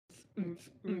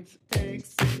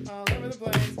Takes all over the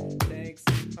place. Takes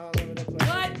all over the place.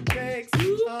 What? Takes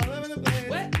all over the place.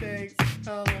 What? Takes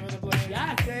all over the place.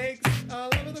 Yes. Takes all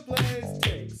over the place.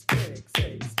 Takes all over the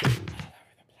place.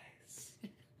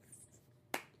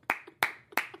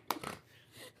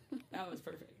 That was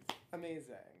perfect.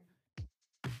 Amazing.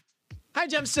 Hi,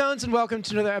 Gemstones, and welcome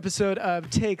to another episode of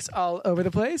Takes All Over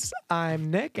the Place.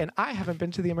 I'm Nick, and I haven't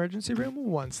been to the emergency room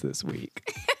once this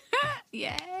week.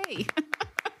 Yay.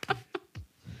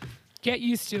 Get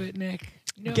used to it, Nick.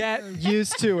 No Get nerves.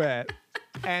 used to it.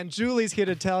 And Julie's here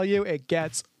to tell you it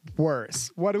gets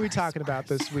worse. What are we talking about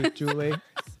this week, Julie?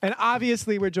 And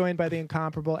obviously, we're joined by the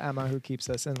incomparable Emma, who keeps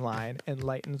us in line,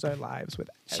 enlightens our lives with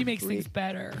She makes every- things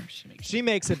better. She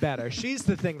makes it better. She's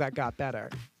the thing that got better.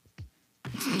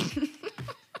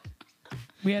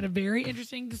 We had a very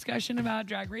interesting discussion about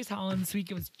Drag Race Holland this week.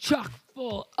 It was chock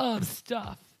full of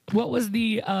stuff. What was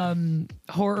the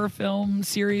horror film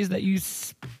series that you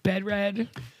sped read?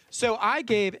 So I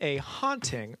gave a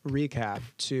haunting recap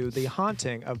to The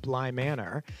Haunting of Bly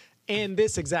Manor in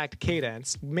this exact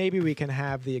cadence. Maybe we can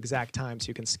have the exact time so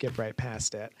you can skip right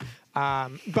past it.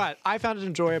 But I found it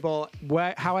enjoyable.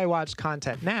 How I watch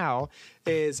content now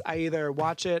is I either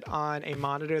watch it on a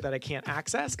monitor that I can't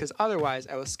access, because otherwise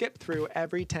I will skip through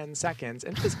every 10 seconds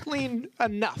and just glean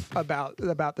enough about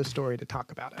the story to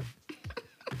talk about it.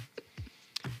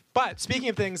 But speaking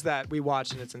of things that we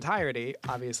watched in its entirety,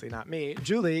 obviously not me,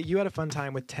 Julie, you had a fun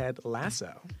time with Ted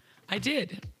Lasso. I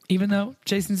did. Even though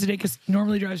Jason Sudeikis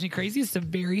normally drives me crazy, it's a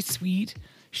very sweet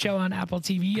show on Apple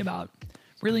TV about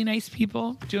really nice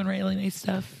people doing really nice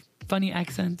stuff, funny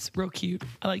accents, real cute.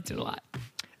 I liked it a lot.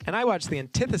 And I watched the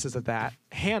antithesis of that,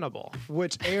 Hannibal,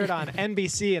 which aired on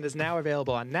NBC and is now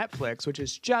available on Netflix, which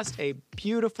is just a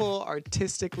beautiful,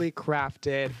 artistically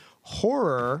crafted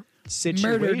horror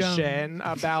situation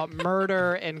about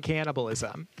murder and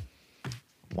cannibalism.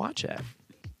 Watch it.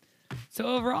 So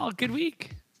overall, good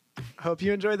week. Hope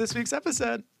you enjoyed this week's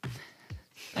episode.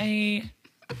 Bye.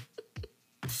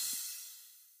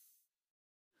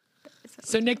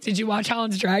 So Nick, did you watch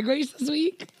Holland's Drag Race this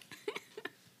week?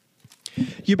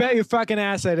 You bet your fucking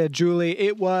ass I did, Julie.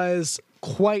 It was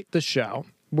quite the show.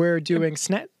 We're doing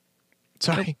Snet.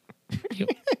 Sorry.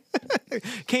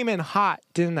 Came in hot,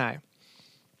 didn't I?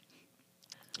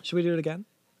 Should we do it again?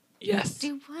 Yes.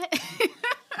 Do what?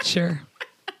 Sure.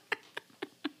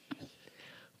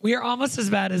 We are almost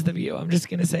as bad as The View. I'm just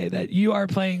going to say that you are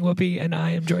playing Whoopi and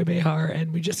I am Joy Behar,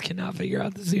 and we just cannot figure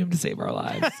out the Zoom to save our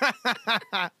lives.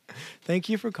 Thank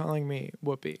you for calling me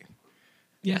Whoopi.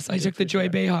 Yes, I took the Joy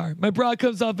Behar. My bra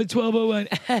comes off at 12:01.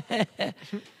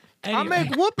 I make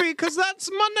Whoopi because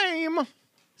that's my name.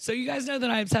 So you guys know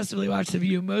that I obsessively watch The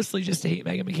View, mostly just to hate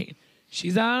Meghan McCain.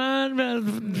 She's on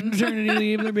maternity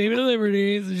leave, their baby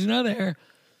liberties, she's not there.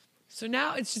 So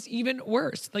now it's just even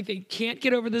worse. Like they can't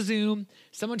get over the Zoom.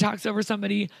 Someone talks over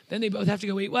somebody, then they both have to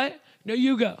go, wait, what? No,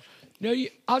 you go. No, you.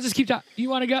 I'll just keep talking. You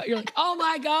want to go? You're like, oh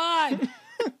my God.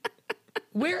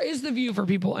 Where is The View for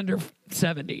people under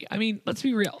 70? I mean, let's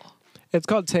be real. It's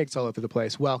called Takes All Over the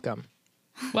Place. Welcome.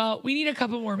 Well, we need a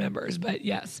couple more members, but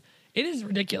yes, it is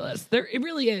ridiculous. It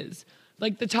really is.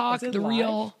 Like the talk, Is it the live?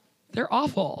 real, they're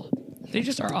awful. They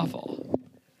just are awful.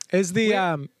 Is the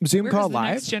Zoom Where call is the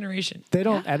live? next generation? They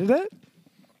don't edit it?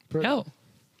 No.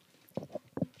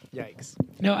 Yikes.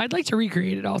 No, I'd like to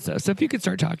recreate it also. So if you could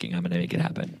start talking, I'm going to make it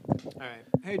happen. All right.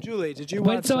 Hey, Julie, did you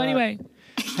want But so anyway,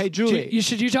 Hey, Julie,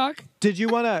 should you talk? did you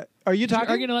want to... Are you Are talking?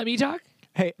 you going to let me talk?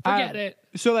 Hey, Forget it.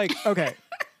 So, like, okay.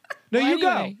 No, Well, you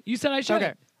anyway, go. You said I should.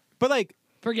 Okay. But, like...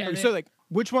 Forget it. So, like,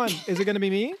 which one? Is it going to be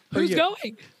me? or Who's you?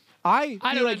 going? I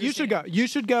I feel don't like you should go. understand. You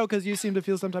should go because you seem to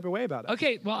feel some type of way about it.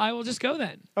 Okay, well, I will just go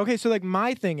then. Okay, so, like,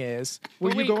 my thing is... Were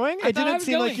But you wait, going? I It thought I didn't was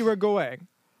seem like going. you were going.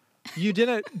 You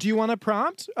didn't... Do you want to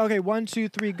prompt? Okay, 1, 2,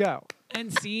 3, go.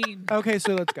 And scene. Okay,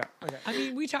 so let's go. Okay. I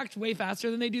mean, we talked way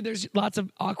faster than they do. There's lots of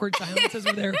awkward silences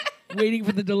where they're waiting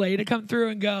for the delay to come through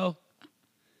and go,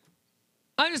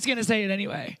 I'm just going to say it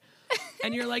anyway.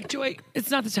 And you're like, Joy, it's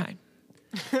not the time.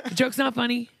 The joke's not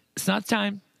funny. It's not the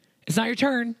time. It's not your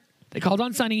turn. They called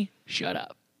on Sunny. Shut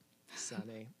up.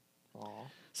 Sunny. Aw.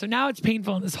 So now it's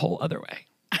painful in this whole other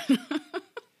way.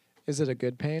 Is it a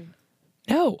good pain?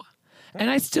 No. And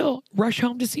I still rush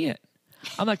home to see it.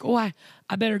 I'm like, oh, I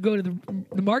better go to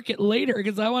the market later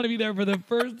because I want to be there for the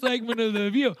first segment of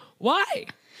The View. Why?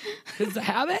 Because it's a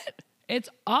habit? It's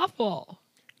awful.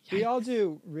 We all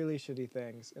do really shitty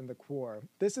things in the core.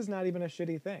 This is not even a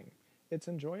shitty thing. It's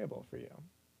enjoyable for you.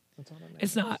 That's all that matters.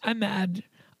 It's not. I'm mad.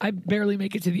 I barely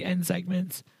make it to the end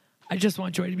segments. I just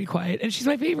want Joy to be quiet. And she's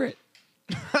my favorite.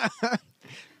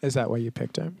 Is that why you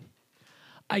picked her?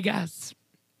 I guess.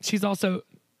 She's also,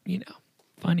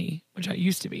 funny, which I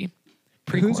used to be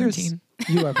Who's your pre-quarantine.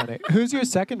 You are funny. Who's your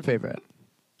second favorite?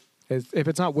 If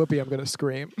it's not Whoopi, I'm gonna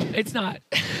scream. It's not.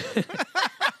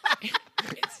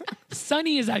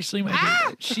 Sunny is actually my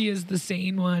favorite. She is the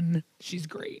sane one. She's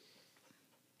great.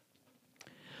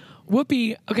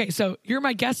 Whoopi, okay, so you're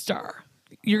my guest star.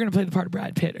 You're going to play the part of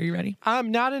Brad Pitt. Are you ready?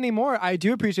 Not anymore. I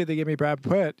do appreciate they gave me Brad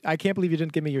Pitt. I can't believe you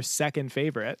didn't give me your second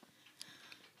favorite.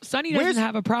 Sunny doesn't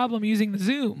have a problem using the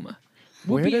Zoom.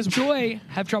 Where Whoopi does- and Joy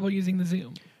have trouble using the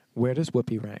Zoom. Where does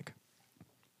Whoopi rank?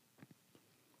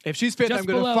 If she's fifth, Just I'm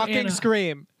gonna below fucking Anna.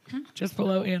 scream. Just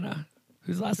below Anna,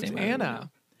 whose last name I don't know.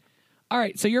 Anna. All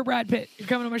right, so you're Brad Pitt. You're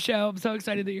coming on my show. I'm so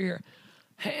excited that you're here.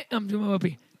 Hey, I'm doing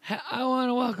Whoopi. Hey, I want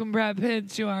to welcome Brad Pitt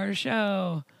to our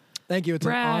show. Thank you. It's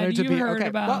an honor Brad, to you be. heard Okay.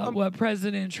 about well, what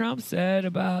President Trump said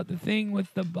about the thing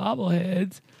with the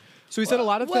bobbleheads. so we said a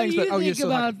lot of What things, do you but you're think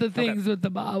still about the talking. things with the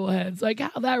bobbleheads? Like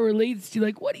how that relates to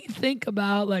like what do you think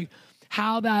about like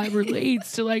how that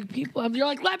relates to like people? You're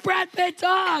like let Brad Pitt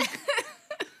talk.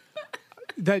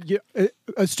 That you,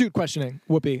 astute questioning,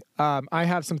 Whoopi. I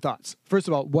have some thoughts. First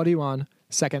of all, what are you on?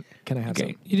 Second, can I have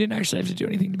Okay, some? you didn't actually have to do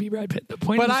anything to be Brad Pitt. The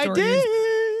point But of the I story is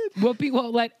did. Whoopi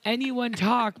won't let anyone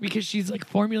talk because she's like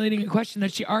formulating a question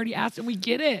that she already asked, and we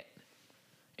get it.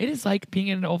 It is like being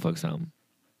in an old folks' home.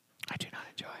 I do not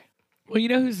enjoy. Well, you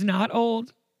know who's not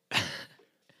old?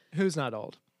 Who's not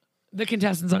old? The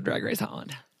contestants on Drag Race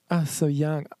Holland. Oh, so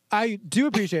young. I do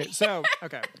appreciate. So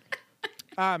okay.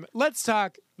 Let's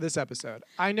talk this episode.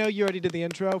 I know you already did the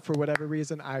intro. For whatever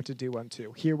reason, I have to do one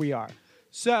too. Here we are.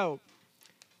 So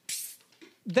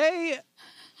I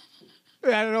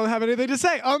don't have anything to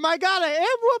say. Oh my God, I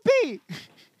am Whoopi.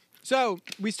 So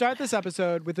we start this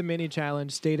episode with a mini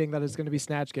challenge stating that it's going to be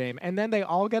Snatch Game, and then they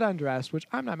all get undressed, which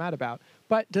I'm not mad about.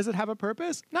 But does it have a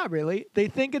purpose? Not really. They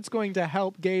think it's going to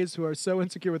help gays who are so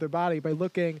insecure with their body by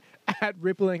looking at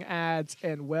rippling ads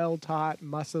and well-taught,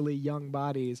 muscly young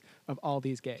bodies of all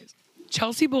these gays.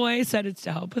 Chelsea Boy said it's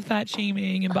to help with fat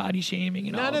shaming and body shaming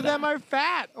and all None of them are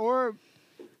fat or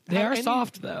They have are any-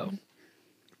 soft though.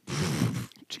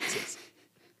 Jesus.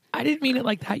 I didn't mean it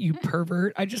like that, you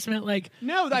pervert. I just meant like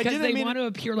No, I because didn't they mean want to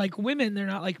appear like women. They're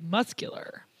not like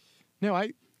muscular. No,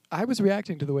 I was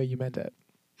reacting to the way you meant it.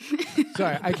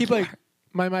 Sorry, I keep like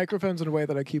my microphone's in a way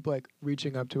that I keep like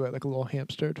reaching up to it like a little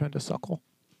hamster trying to suckle.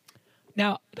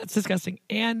 Now that's disgusting.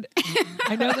 And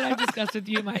I know that I've discussed with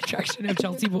you my attraction of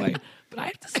Chelsea Boy, but I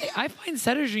have to say I find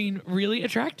Cetagine really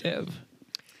attractive.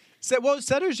 So, well,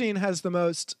 Cetagine has the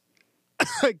most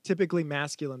like typically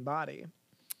masculine body.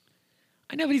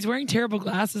 I know, but he's wearing terrible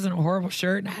glasses and a horrible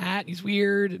shirt and a hat. And he's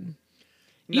weird. And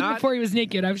even Not- before he was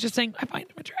naked, I was just saying I find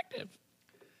him attractive.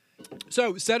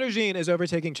 So Cetagine is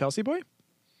overtaking Chelsea Boy.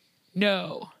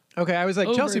 No, Okay, I was like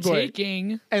Chelsea Boy,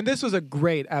 overtaking. and this was a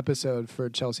great episode for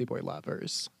Chelsea Boy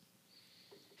lovers.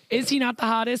 Is he not the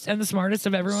hottest and the smartest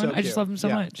of everyone? So I just cute. love him so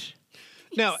Yeah. much.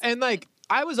 No, and like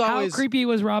I was How always creepy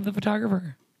was Rob the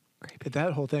photographer?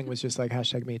 that whole thing was just like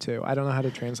hashtag me too. I don't know how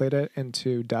to translate it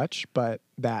into Dutch, but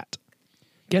that.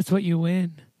 Guess what you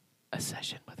win? A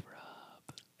session with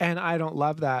Rob. And I don't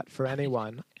love that for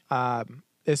anyone,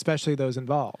 especially those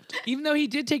involved. Even though he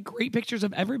did take great pictures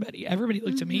of everybody. Everybody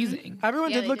looked amazing. Everyone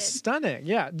Yeah, did they look did. stunning.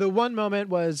 Yeah, the one moment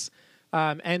was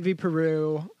Envy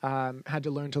Peru had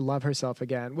to learn to love herself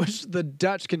again, which the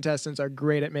Dutch contestants are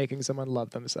great at making someone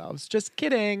love themselves. Just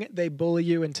kidding. They bully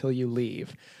you until you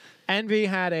leave. Envy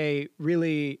had a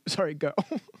really sorry go.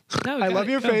 No, I go- love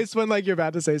your go. face when like you're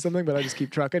about to say something, but I just keep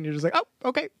trucking. You're just like, oh,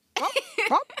 okay,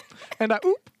 oh, and I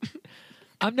oop.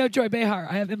 I'm no Joy Behar.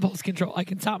 I have impulse control. I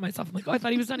can stop myself. I'm like, oh, I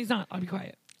thought he was done. He's not. I'll be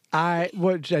quiet.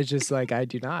 Which I just like, I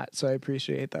do not. So I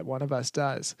appreciate that one of us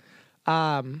does.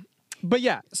 But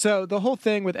yeah, so the whole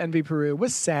thing with Envy Peru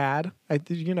was sad.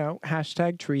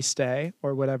 Hashtag tree stay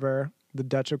or whatever the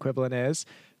Dutch equivalent is,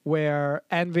 where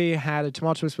Envy had a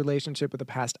tumultuous relationship with a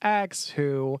past ex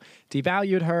who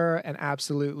devalued her and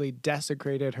absolutely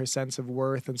desecrated her sense of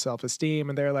worth and self-esteem.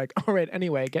 And they're like, all right,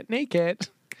 anyway, get naked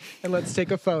and let's take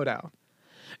a photo.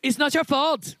 It's not your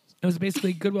fault. It was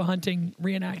basically Goodwill Hunting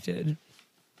reenacted.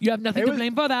 You have nothing It to was-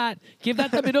 blame for that. Give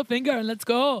that the middle finger and let's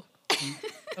go.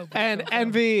 And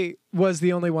Envy was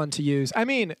the only one to use. I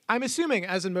mean, I'm assuming,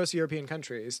 as in most European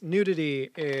countries, nudity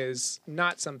is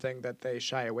not something that they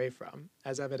shy away from,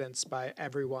 as evidenced by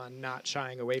everyone not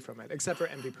shying away from it, except for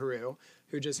Envy Peru,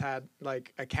 who just had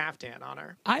like a caftan on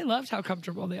her. I loved how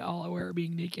comfortable they all were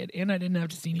being naked, and I didn't have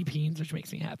to see any peens, which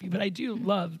makes me happy. But I do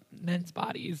love men's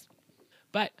bodies.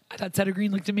 But I thought Seta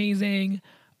Green looked amazing.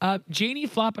 Janie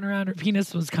flopping around her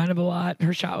penis was kind of a lot.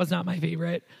 Her shot was not my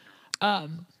favorite.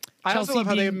 I also Chelsea love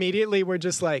how they being- immediately were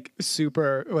just like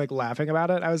super like laughing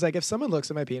about it. I was like, if someone looks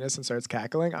at my penis and starts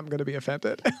cackling, I'm gonna be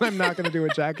offended. I'm not gonna do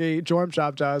what Jackie Jorm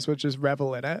Chop does, which is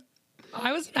revel in it.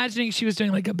 I was imagining she was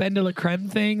doing like a Ben de la Creme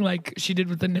thing, like she did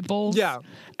with the nipples. Yeah.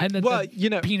 And then Well,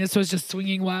 the penis was just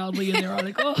swinging wildly, and they were all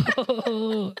like,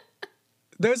 oh.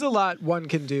 There's a lot one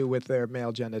can do with their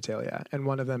male genitalia, and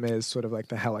one of them is sort of like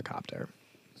the helicopter.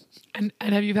 And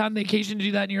have you found the occasion to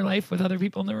do that in your life with other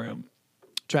people in the room?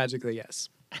 Tragically, yes.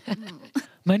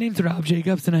 My name's Rob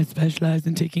Jacobs, and I specialize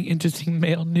in taking interesting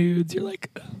male nudes. You're like,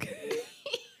 okay.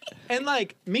 And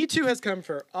like, Me Too has come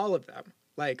for all of them.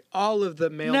 Like all of the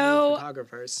male nude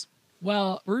photographers.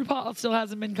 Well, RuPaul still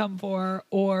hasn't been come for,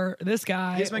 or this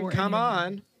guy. He's been or come any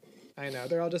of them. on. I know.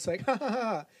 They're all just like, ha ha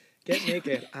ha. Get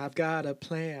naked. I've got a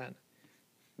plan.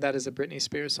 That is a Britney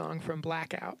Spears song from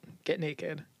Blackout. Get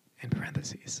naked. In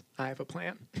parentheses. I have a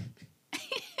plan.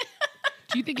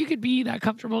 Do you think you could be that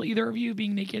comfortable, either of you,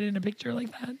 being naked in a picture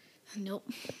like that? Nope.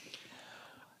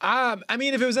 I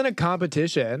mean, if it was in a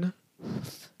competition,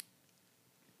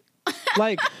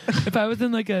 like, If I was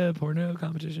in like a porno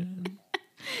competition.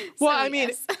 well, So, I mean,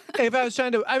 yes. if I was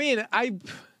trying to,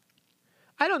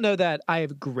 I don't know that I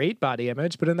have great body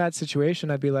image, but in that situation,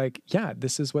 I'd be like, yeah,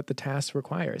 this is what the task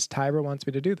requires. Tyra wants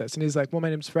me to do this. And he's like, well, my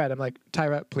name's Fred. I'm like,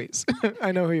 Tyra, please.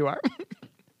 I know who you are.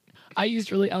 I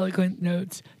used really eloquent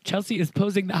notes. Chelsea is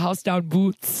posing the house down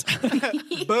boots.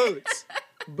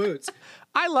 Boots.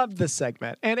 I loved this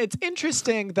segment. And it's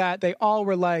interesting that they all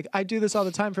were like, I do this all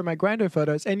the time for my Grindr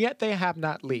photos, and yet they have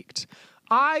not leaked.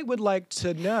 I would like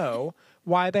to know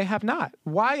why they have not.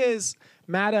 Why is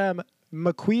Madame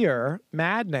McQueer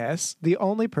Madness the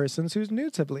only persons whose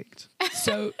nudes have leaked?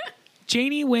 So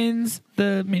Janie wins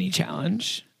the mini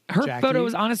challenge. Her Jackie? photo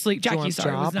was honestly Jump Jackie.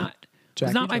 Sorry, was Chomp? not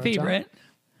Jackie, my Jump favorite. Chomp?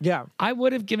 Yeah. I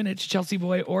would have given it to Chelsea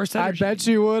Boy or I Cedric. bet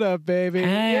you would have, baby.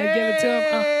 Hey, I'd give it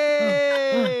to him.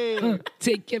 Yay!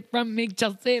 Take it from me,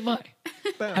 Chelsea Boy.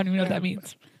 I don't even know what that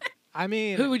means. I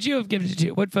mean, Who would you have given it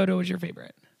to? What photo was your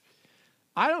favorite?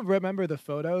 I don't remember the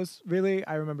photos, really.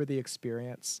 I remember the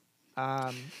experience.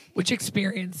 Which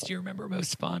experience do you remember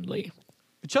most fondly?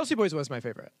 Chelsea Boys was my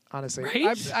favorite, honestly.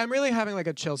 Right? I'm really having like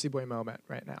a Chelsea Boy moment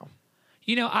right now.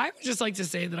 You know, I would just like to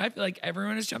say that I feel like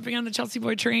everyone is jumping on the Chelsea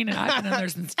Boy train, and I've been on there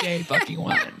since day fucking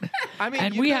one. I mean,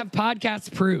 And you we could- have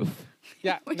podcast proof.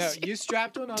 Yeah, no, you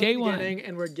strapped one on Day at the one. beginning,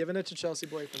 and we're giving it to Chelsea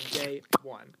Boy from day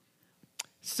one.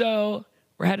 So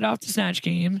we're headed off to Snatch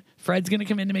Game. Fred's going to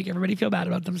come in to make everybody feel bad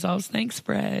about themselves. Thanks,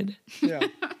 Fred. Yeah.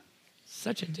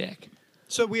 Such a dick.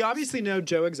 So we obviously know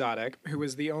Joe Exotic, who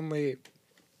was the only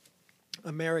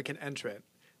American entrant.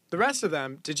 The rest of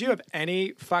them, did you have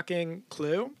any fucking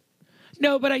clue?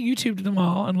 No, but I YouTubed them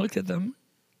all and looked at them.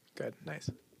 Good, nice.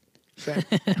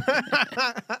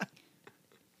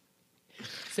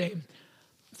 Same.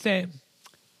 Same.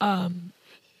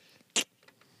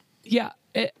 Yeah,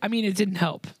 it didn't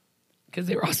help because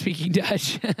they were all speaking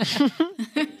Dutch.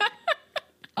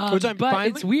 Which I'm But finally-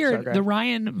 it's weird. Sorry, go The ahead.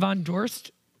 Ryan Von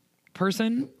Dorst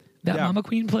person that Yeah. Mama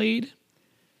Queen played,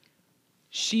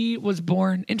 she was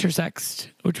born intersexed,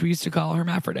 which we used to call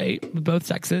hermaphrodite, with both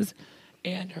sexes.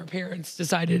 And her parents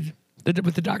decided, that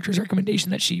with the doctor's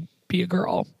recommendation, that she be a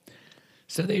girl.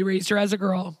 So they raised her as a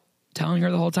girl, telling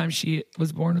her the whole time she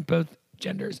was born with both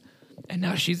genders. And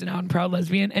now she's an out and proud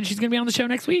lesbian, and she's going to be on the show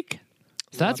next week.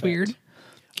 So that's Love it. weird.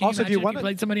 Can Also, if you you imagine wanna- if you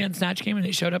played somebody on Snatch Game and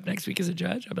they showed up next week as a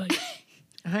judge? I'd be like,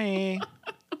 Hi.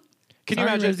 Can Sorry, you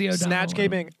imagine Rosie O'Donnell. Snatch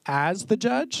Gaming as the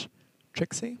judge?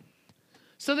 Trixie?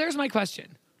 so there's my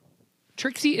question.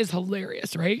 Trixie is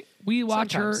hilarious, right? We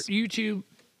watch Sometimes. her YouTube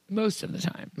most of the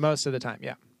time. Most of the time,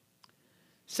 yeah.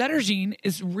 Cedric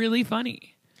is really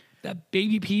funny. That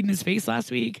baby peed in his face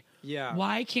last week. Yeah.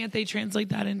 Why can't they translate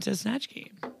that into Snatch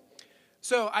Game?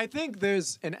 So I think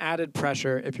there's an added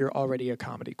pressure if you're already a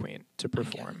comedy queen to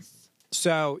perform.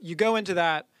 So you go into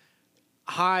that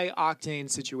high octane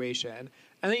situation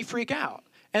and then you freak out.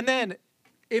 And then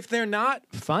if they're not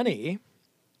funny,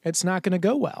 it's not going to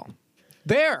go well.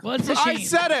 There. Well, it's a I shame.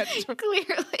 said it.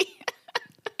 Clearly.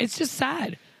 It's just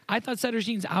sad. I thought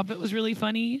Cedric's outfit was really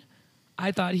funny.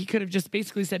 I thought he could have just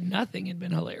basically said nothing and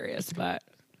been hilarious, but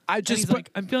I then just he's like,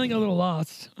 I'm feeling a little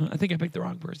lost. I think I picked the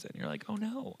wrong person. You're like, oh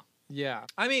no. yeah.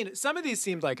 I mean, some of these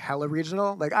seemed like hella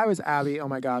regional. Like I was Abby, oh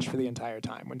my gosh, for the entire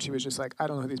time when she was just like, I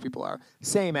don't know who these people are.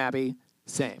 Same Abby,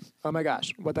 same. Oh my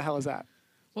gosh, what the hell is that?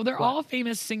 Well, they're all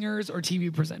famous singers or TV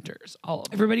presenters. All of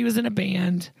them. Everybody was in a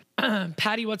band.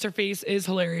 Patty, what's her face, is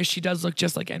hilarious. She does look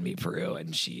just like Envy Peru,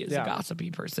 and she is Yeah. a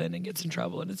gossipy person and gets in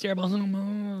trouble, and it's terrible.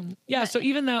 Yeah. So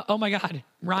even though, oh my God,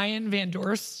 Ryan Van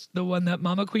Dorst, the one that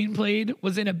Mama Queen played,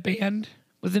 was in a band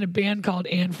called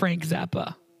Anne Frank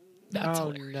Zappa. That's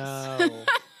Oh hilarious. no.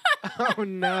 Oh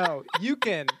no. You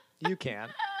can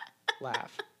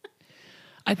laugh.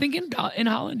 I think in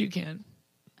Holland you can.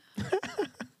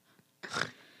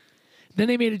 Then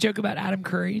they made a joke about Adam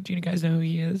Curry. Do you guys know who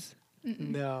he is?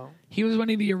 No. He was one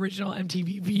of the original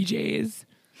MTV VJs.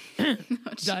 Oh,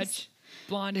 Dutch,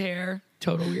 blonde hair,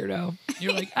 total weirdo.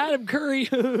 You're like, Adam Curry.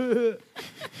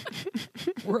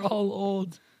 We're all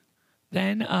old.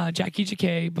 Then Jackie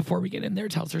Jacquet, before we get in there,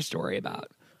 tells her story about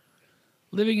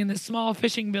living in this small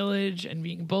fishing village and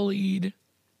being bullied.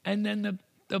 And then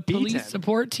the police Beaten.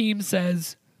 support team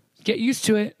says, get used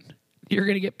to it. You're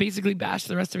going to get basically bashed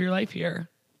the rest of your life here.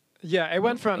 Yeah, it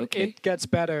went from Okay. it gets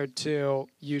better to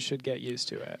you should get used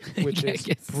to it, which Yeah, is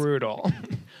yes. brutal.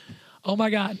 Oh my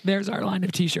God, there's our line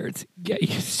of t-shirts. Get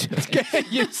used to it.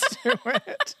 Get used to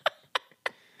it.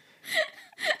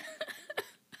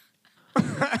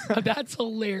 That's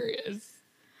hilarious.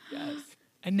 Yes.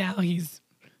 And now he's,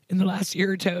 in the last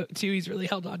year or two, he's really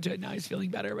held on to it. Now he's feeling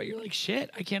better, but you're like, shit,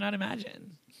 I cannot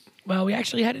imagine. Well, we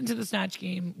actually head into the Snatch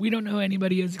game. We don't know who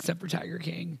anybody is except for Tiger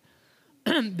King.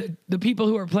 The people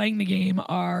who are playing the game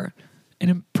are an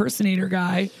impersonator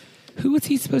guy. Who was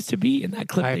he supposed to be in that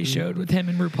clip they showed with him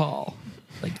and RuPaul?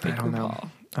 Like fake I don't RuPaul. know.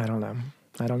 I don't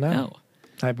know. No.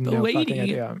 I have The no lady- fucking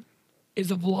idea. Is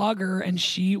a vlogger, and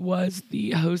she was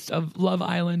the host of Love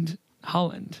Island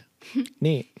Holland.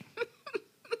 Neat.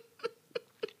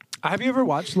 Have you ever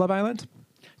watched Love Island?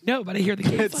 No, but I hear the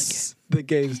gays like it. It's the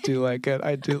gays do like it.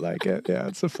 I do like it. Yeah,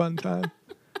 it's a fun time.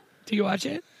 Do you watch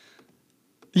it?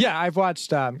 Yeah, I've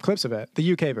watched clips of it.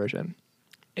 The UK version.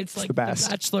 It's like the best.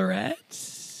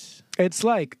 Bachelorette, It's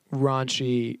like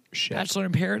raunchy shit. Bachelor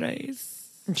in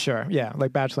Paradise. Sure. Yeah,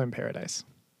 like Bachelor in Paradise.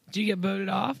 Do you get voted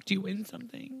off? Do you win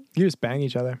something? You just bang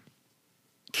each other.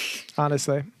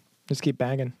 Honestly, just keep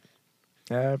banging.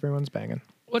 Everyone's banging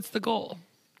What's the goal?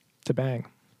 to bang.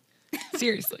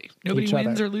 Seriously, nobody Each wins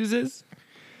other. or loses.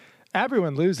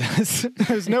 Everyone loses.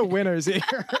 There's no winners here.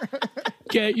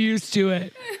 Get used to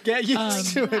it. Get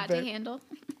used Too to it. hot to babe. handle.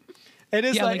 It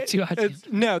is Yeah, like too hot to it's-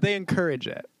 No, they encourage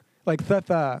it. Like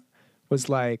Thutha was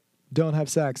like, "Don't have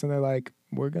sex," and they're like,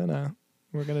 "We're gonna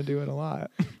do it a lot."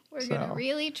 We're So. gonna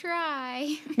really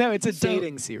try. No, it's a So-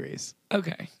 dating series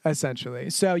Okay. essentially.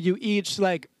 So you each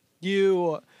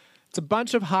it's a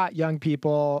bunch of hot young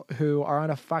people who are on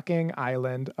a fucking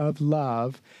island of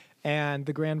love, and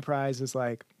the grand prize is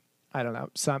like, I don't know,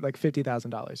 some like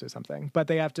 $50,000 or something. But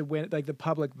they have to win. Like the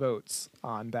public votes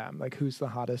on them, like who's the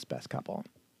hottest, best couple.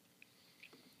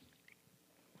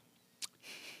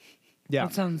 Yeah,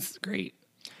 That sounds great.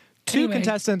 two Anyway,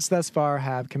 contestants thus far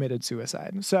have committed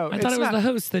suicide. So I thought it's it was not- the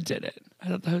host that did it. I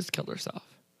thought the host killed herself.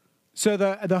 So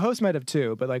the host might have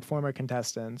too, but like former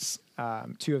contestants,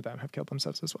 two of them have killed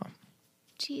themselves as well.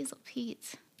 Jeez,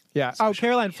 Pete. Yeah. Oh,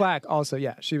 Caroline Flack also.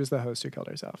 Yeah, she was the host who killed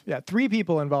herself. Yeah, 3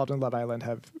 people involved in Love Island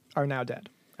are now dead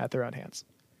at their own hands.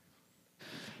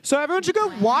 So everyone should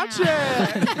go watch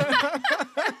it.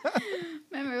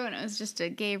 Remember when it was just a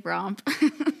gay romp?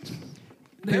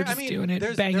 They're just doing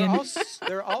it, banging.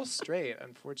 They're all straight,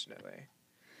 unfortunately.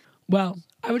 Well,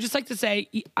 I would just like to say,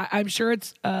 I'm sure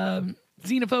it's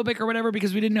xenophobic or whatever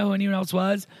because we didn't know who anyone else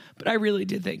was, but I really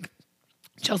did think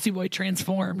Chelsea Boy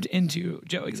transformed into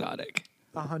Joe Exotic.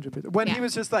 100%. When he Yeah.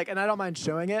 was just like, and I don't mind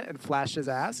showing it, and flashed his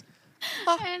ass.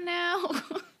 I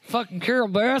know. Fucking Carol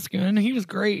Baskin, he was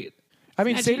great. I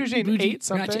mean, Imagine Sadie Bougie ate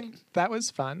something. Ratchet. That was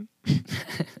fun.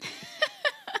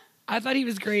 I thought he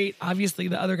was great. Obviously,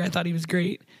 the other guy thought he was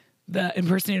great. The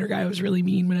impersonator guy was really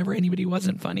mean whenever anybody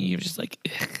wasn't funny. He was just like,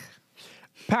 ugh.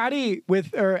 Patty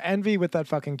Envy with that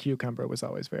fucking cucumber was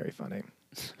always very funny.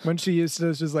 When she used it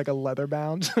as just like a leather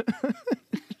bound.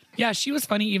 Yeah, she was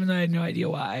funny even though I had no idea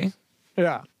why.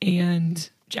 Yeah. And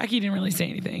Jackie didn't really say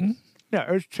anything. Yeah,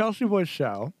 it was Chelsea Boy's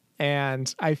show.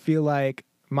 And I feel like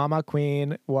Mama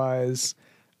Queen was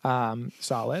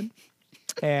solid.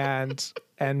 And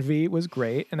Envy was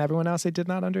great. And everyone else I did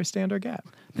not understand or get.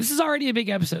 This is already a big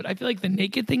episode. I feel like the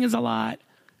naked thing is a lot.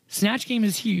 Snatch Game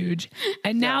is huge.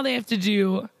 And now they have to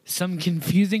do some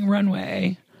confusing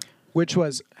runway. Which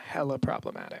was hella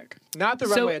problematic. Not the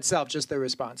So- runway itself, just the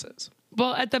responses.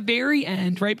 Well, at the very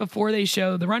end, right before they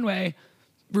show the runway,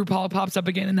 RuPaul pops up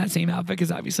again in that same outfit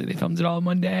because obviously they filmed it all in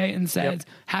one day and says Yep.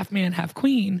 half man, half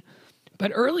queen.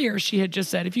 But earlier she had just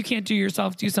said, if you can't do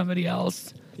yourself, do somebody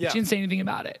else. Yeah. She didn't say anything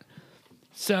about it.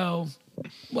 So,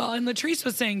 well, and Latrice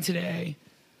was saying today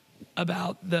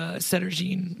about the Cedar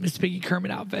Jean Miss Piggy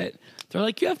Kermit outfit. They're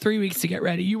like, you have 3 weeks to get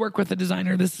ready. You work with a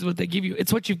designer. This is what they give you.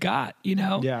 It's what you've got, you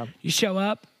know? Yeah. You show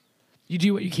up, you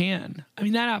do what you can. I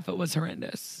mean, that outfit was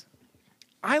horrendous.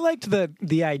 I liked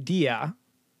the idea.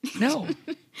 No.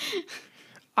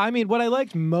 I mean, what I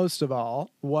liked most of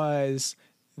all was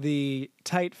the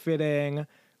tight-fitting,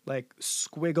 like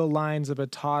squiggle lines of a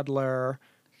toddler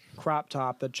crop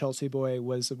top that Chelsea Boy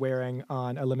was wearing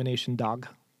on Elimination Dog.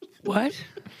 What?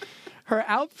 Her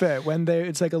outfit when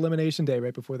it's like Elimination Day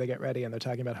right before they get ready and they're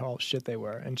talking about how all shit they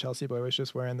were, and Chelsea Boy was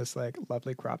just wearing this like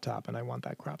lovely crop top, and I want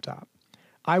that crop top.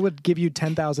 I would give you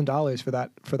 $10,000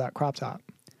 for that crop top.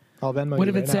 I'll Venmo What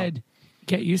you if it right now. said,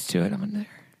 "Get used to it"? I'm in there.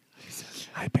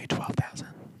 I pay $12,000.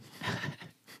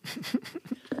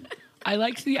 I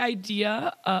liked the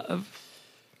idea of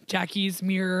Jackie's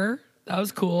mirror. That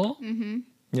was cool.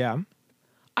 Yeah.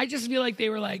 I just feel like they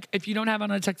were like, if you don't have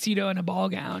on a tuxedo and a ball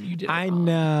gown, you did it I wrong.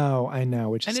 know,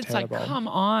 which And is it's terrible. like, come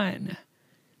on.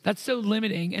 That's so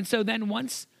limiting. And so then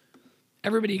once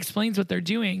everybody explains what they're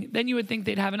doing, then you would think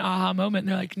they'd have an aha moment. And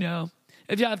they're like, no,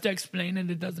 if you have to explain it,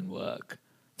 it doesn't work.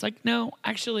 It's like, no,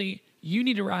 actually, you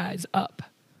need to rise up.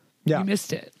 Yeah. You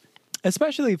missed it.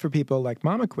 Especially for people like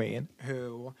Mama Queen,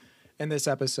 who in this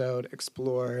episode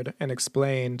explored and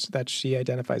explained that she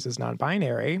identifies as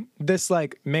non-binary. This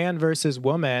like man versus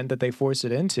woman that they forced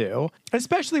it into,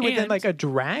 especially within And- like a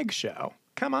drag show.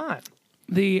 Come on.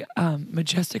 The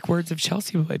majestic words of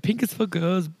Chelsea Boy, pink is for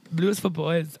girls, blue is for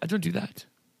boys. I don't do that.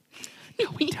 No,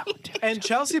 we don't. And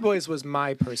Chelsea Boys was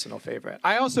my personal favorite.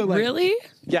 I also like Really?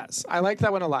 Yes, I like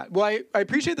that one a lot. Well, I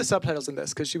appreciate the subtitles in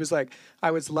this because she was like, I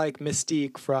was like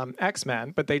Mystique from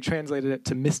X-Men, but they translated it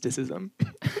to mysticism.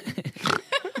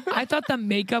 I thought the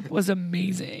makeup was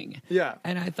amazing. Yeah.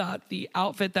 And I thought the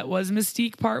outfit that was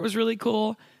Mystique part was really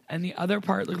cool. And the other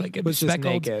part looked like a Was just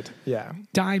speckled naked. Yeah.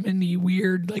 diamondy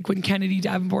weird, like when Kennedy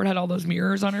Davenport had all those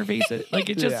mirrors on her face. Like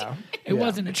it just, Yeah. it Yeah.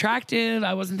 wasn't attractive.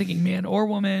 I wasn't thinking man or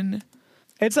woman.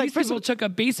 It's like These people took a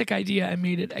basic idea and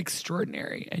made it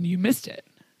extraordinary, and you missed it.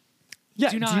 yeah,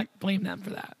 Do not blame them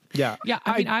for that. yeah. Yeah,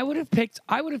 I mean, I would have picked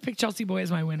Chelsea Boy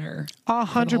as my winner. for the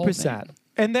whole 100%. thing.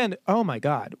 And then, oh my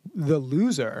God, the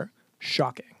loser,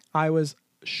 shocking. I was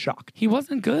shocked. He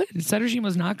wasn't good. Sedergine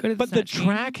was not good at But the Snatch Game.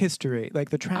 track history, like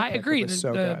the track I record agree. was The, so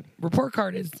the good. report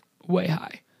card is way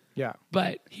high, Yeah.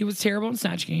 but he was terrible in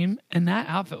Snatch Game, and that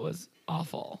outfit was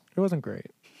awful. It wasn't great.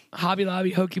 Hobby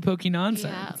Lobby, hokey pokey Yeah,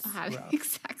 nonsense.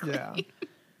 exactly. Yeah.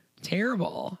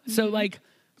 Terrible. So, like,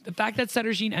 the fact that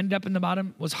Sedergine ended up in the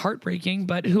bottom was heartbreaking,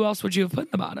 but who else would you have put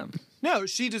in the bottom? No,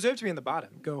 she deserved to be in the bottom.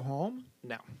 Go home?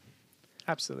 No.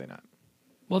 Absolutely not.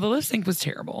 Well, the lip sync was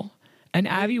terrible. And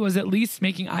Abby was at least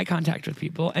making eye contact with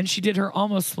people, and she did her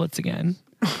almost splits again.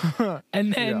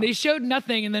 And then Yeah. they showed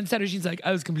nothing, and then Sedergine's like,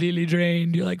 I was completely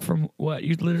drained. You're like, from what?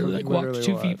 You literally like walked Literally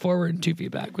 2 what? feet forward and 2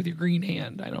 feet back with your green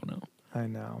hand. I don't know. I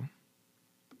know.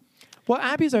 Well,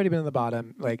 Abby's already been in the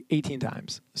bottom like 18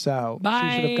 times, so she should Bye.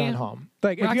 have gone home.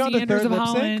 Like, if Roxy you're on the Anders third of lip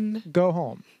sync, Holland. go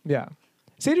home. Yeah.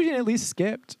 Sadie Jean at least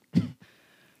skipped.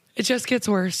 It just gets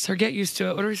worse, or get used to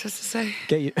it. What are we supposed to say?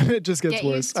 It just gets Get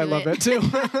worse. used to I love it.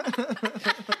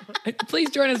 it too. Please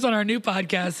join us on our new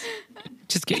podcast.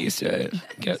 Just get used to it.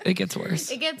 It gets worse.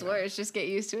 It gets worse. Just get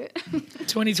used to it.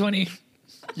 2020.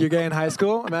 You're gay in high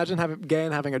school. Imagine having gay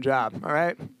and having a job. All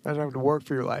right. Imagine having to work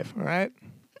for your life. All right.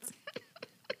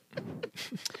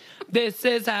 This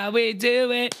is how we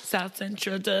do it. South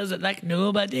Central does it like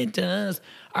nobody does.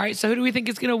 All right, so who do we think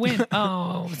is going to win?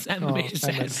 Oh, Sam Oh, made it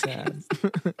I'm sad.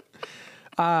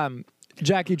 sad.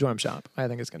 Jackie Jormshamp, I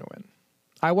think, is going to win.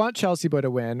 I want Chelsea Boy to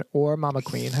win, or Mama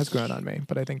Queen has grown on me,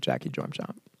 but I think Jackie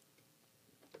Jormshamp.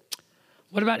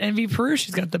 What about Envy Peru?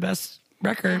 She's got the best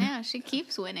record. Yeah, she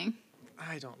keeps winning.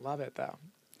 I don't love it, though.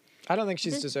 I don't think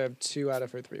she's deserved 2 out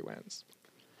of her 3 wins.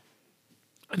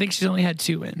 I think she's only had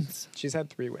 2 wins. She's had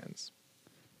 3 wins.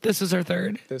 This was her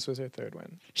third. This was her 3rd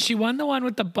win. She won the one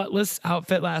with the buttless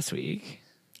outfit last week.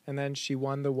 And then she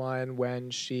won the one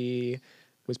when she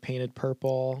was painted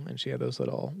purple and she had those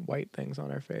little white things on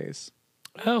her face.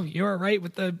 Oh, you are right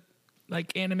with the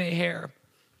like anime hair.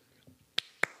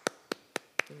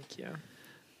 Thank you.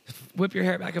 Whip your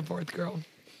hair back and forth, girl.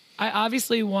 I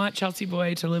obviously want Chelsea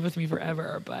Boy to live with me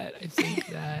forever, but I think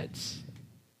that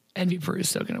Envy Peru is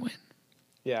still going to win.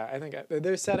 Yeah, I think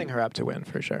they're setting her up to win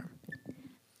for sure.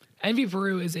 Envy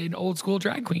Peru is an old school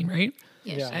drag queen, right?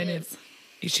 Yeah, Yeah. she And is.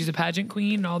 if she's a pageant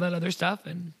queen and all that other stuff,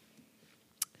 and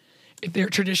if they're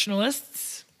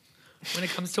traditionalists when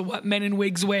it comes to what men in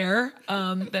wigs wear,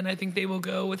 then I think they will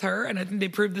go with her. And I think they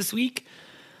proved this week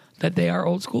that they are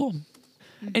old school.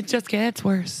 It just gets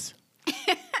worse.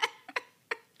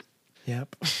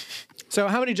 Yep. So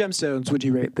how many gemstones would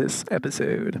you rate this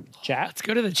episode? Chat? Let's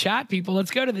go to the chat, people.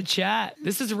 Let's go to the chat.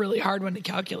 This is a really hard one to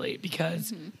calculate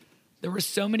because there were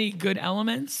so many good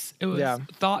elements. It was Yeah.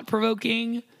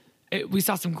 thought-provoking. We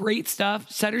saw some great stuff.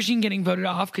 Sedergine getting voted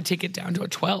off could take it down to a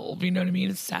 12. You know what I mean?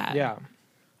 It's sad. Yeah.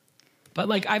 But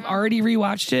like I've already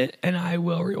rewatched it and I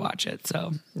will rewatch it.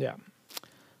 So Yeah.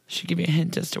 should give you a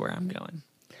hint as to where I'm going.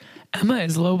 Emma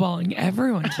is lowballing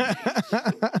everyone today.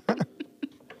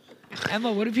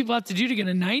 Emma, what do people have to do to get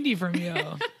a 90 from you?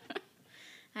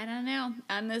 I don't know.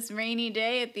 On this rainy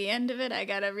day, at the end of it, I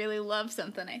gotta really love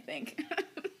something, I think.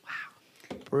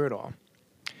 Brutal.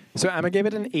 So Emma gave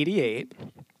it an 88.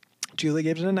 Julie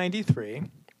gave it a 93.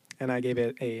 And I gave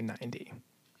it a 90.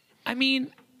 I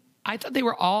mean, I thought they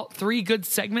were all 3 good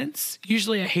segments.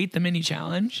 Usually I hate the mini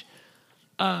challenge.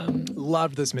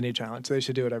 Loved this mini challenge. They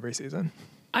should do it every season.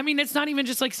 I mean, it's not even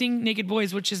just like seeing naked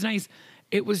boys, which is nice.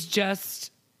 It was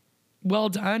just well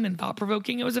done and thought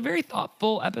provoking. It was a very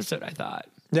thoughtful episode, I thought.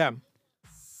 Yeah.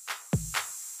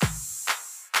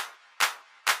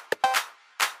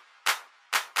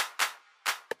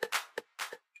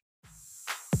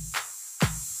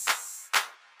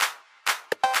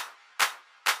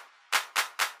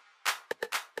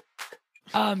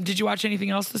 Did you watch anything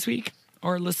else this week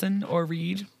or listen or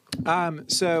read?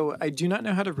 So I do not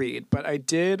know how to read, but I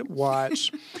did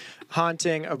watch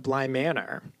Haunting of Bly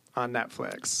Manor on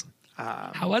Netflix.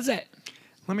 How was it?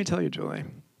 Let me tell you, Julie,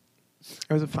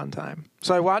 it was a fun time.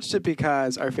 So I watched it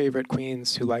because our favorite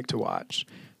queens who like to watch,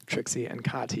 Trixie and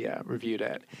Katya, reviewed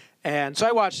it. And so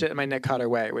I watched it in my Nick Cotter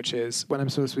way, which is when I'm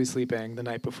supposed to be sleeping the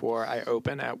night before I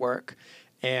open at work.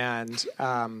 And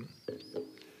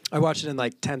I watched it in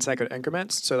like 10-second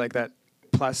increments. So like that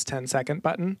plus 10-second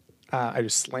button, I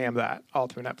just slam that all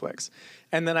through Netflix.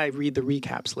 And then I read the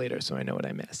recaps later so I know what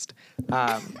I missed.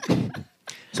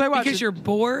 So I watched Because it. you're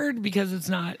bored, because it's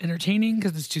not entertaining,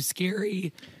 because it's too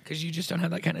scary, because you just don't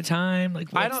have that kind of time.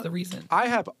 Like, what's the reason? I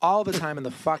have all the time in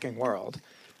the fucking world.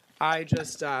 I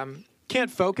just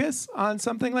can't focus on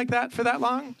something like that for that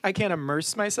long. I can't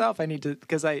immerse myself. I need to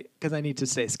because I need to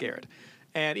stay scared.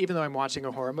 And even though I'm watching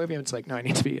a horror movie, it's like, no, I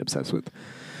need to be obsessed with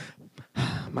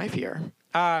my fear.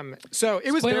 So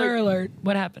it was Spoiler alert.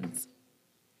 What happens?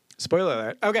 Spoiler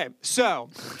alert. Okay, so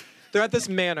they're at this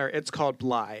manor. It's called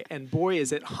Bly, and boy,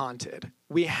 is it haunted.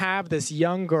 We have this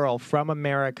young girl from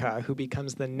America who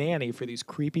becomes the nanny for these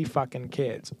creepy fucking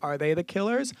kids. Are they the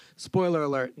killers? Spoiler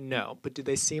alert, no. But do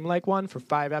they seem like one for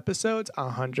 5 episodes?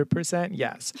 100%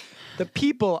 yes. The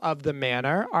people of the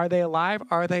manor, are they alive?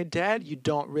 Are they dead? You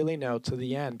don't really know till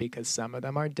the end because some of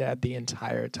them are dead the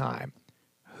entire time.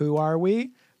 Who are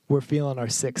we? We're feeling our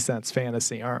Sixth Sense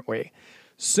fantasy, aren't we?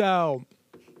 So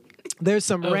there's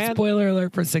some random... Spoiler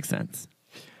alert for Sixth Sense.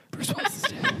 Bruce Willis.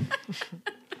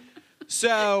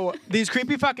 So these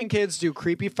creepy fucking kids do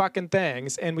creepy fucking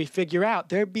things, and we figure out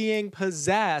they're being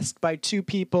possessed by 2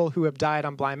 people who have died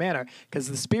on Bly Manor because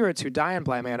the spirits who die on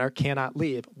Bly Manor cannot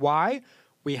leave. Why?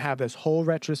 We have this whole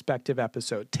retrospective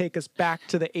episode. Take us back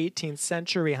to the 18th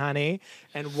century, honey.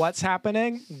 And what's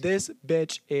happening? This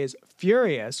bitch is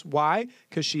furious. Why?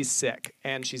 Because she's sick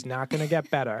and she's not going to get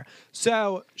better.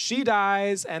 So she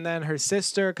dies and then her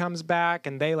sister comes back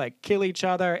and they like kill each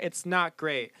other. It's not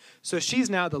great. So she's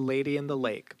now the lady in the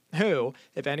lake who,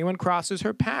 if anyone crosses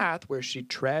her path where she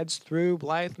treads through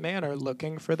Blythe Manor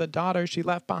looking for the daughter she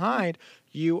left behind,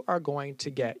 you are going to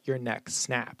get your neck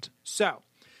snapped. So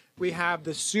we have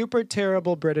the super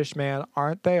terrible British man,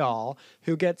 aren't they all,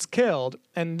 who gets killed.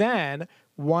 And then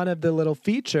one of the little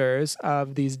features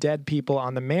of these dead people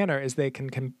on the manor is they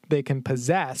can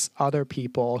possess other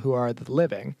people who are the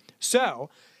living.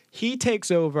 So he takes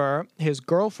over his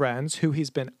girlfriend's, who he's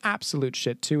been absolute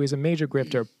shit to. He's a major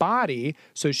grifter, body,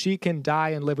 so she can die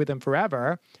and live with him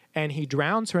forever. And he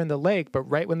drowns her in the lake, but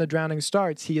right when the drowning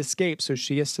starts, he escapes, so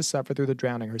she has to suffer through the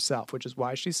drowning herself, which is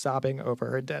why she's sobbing over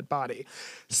her dead body.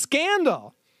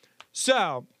 Scandal!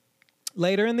 So,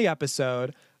 later in the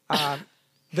episode,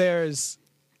 later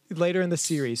in the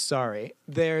series,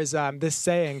 there's this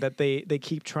saying that they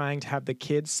keep trying to have the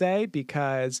kids say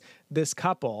because this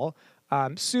couple,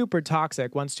 super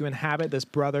toxic, wants to inhabit this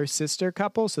brother-sister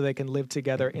couple so they can live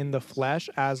together in the flesh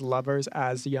as lovers,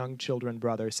 as young children,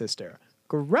 brother-sister.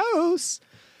 Gross.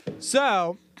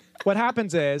 So what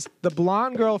happens is the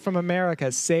blonde girl from America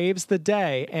saves the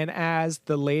day, and as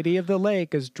the lady of the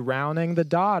lake is drowning the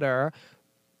daughter,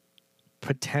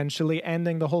 potentially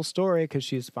ending the whole story because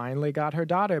she's finally got her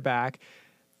daughter back,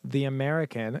 the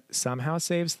American somehow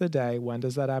saves the day. When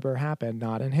does that ever happen?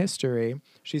 Not in history.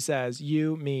 She says,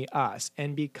 you, me, us,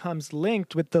 and becomes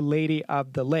linked with the lady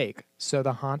of the lake. So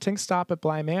the hauntings stop at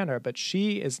Bly Manor, but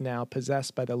she is now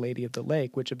possessed by the lady of the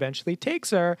lake, which eventually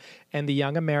takes her, and the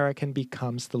young American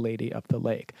becomes the lady of the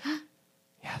lake.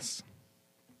 Yes.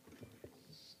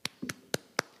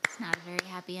 It's not a very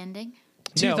happy ending.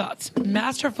 Two No. thoughts.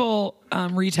 Masterful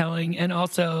retelling, and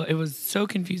also it was so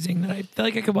confusing that I feel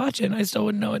like I could watch it and I still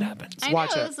wouldn't know what happens. I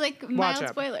Watch know, it. it was like Watch mild it.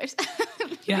 spoilers.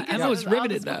 Yeah, Because Emma it was all the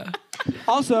riveted though.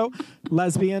 Also,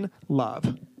 lesbian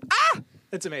love. Ah,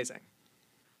 it's amazing.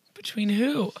 Between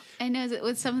who? I know, is it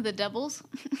with some of the doubles?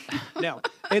 No,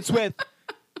 it's with.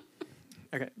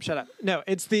 Okay, shut up. No,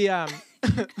 it's the.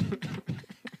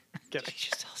 Kidding. She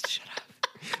just tells us to shut up.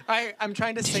 I'm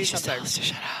trying to say She just something. tells us to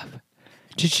shut up.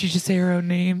 Did she just say her own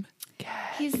name?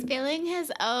 He's spilling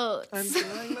his oats. I'm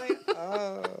feeling my.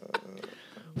 Oh.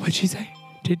 What'd she say?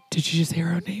 Did she just say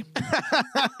her own name?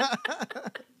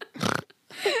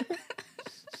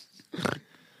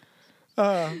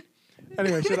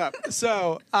 Anyway, shut up.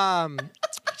 So,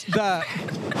 the.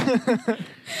 I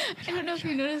don't know if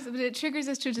you noticed, but it triggers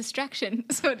us to distraction,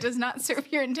 so it does not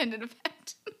serve your intended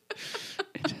effect.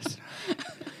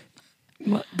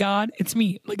 God, it's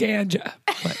me, Laganja.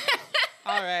 What?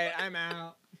 All right, I'm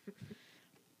out.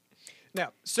 No,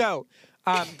 so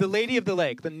the Lady of the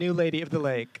Lake, the new Lady of the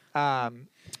Lake,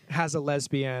 has a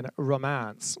lesbian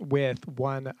romance with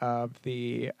one of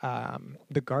the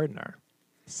gardener.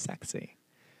 Sexy,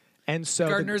 and so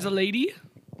Gardner's a lady?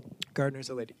 gardener's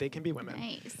a lady. They can be women.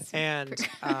 Nice. And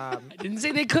I didn't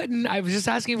say they couldn't. I was just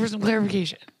asking for some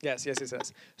clarification. yes.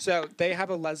 So they have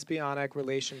a lesbianic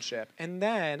relationship, and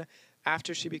then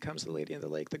after she becomes the Lady of the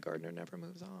Lake, the gardener never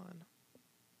moves on.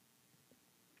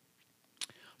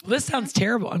 Well, this sounds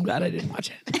terrible. I'm glad I didn't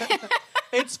watch it.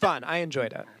 It's fun. I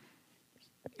enjoyed it.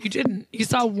 You didn't. You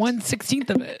saw 1/16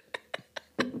 of it.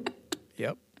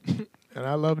 Yep. And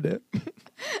I loved it.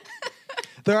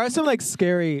 There are some like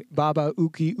scary Baba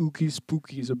Ookie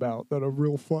spookies about that are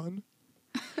real fun.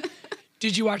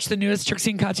 Did you watch the newest Trixie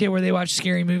and Katya where they watch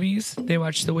scary movies? They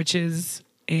watched The Witches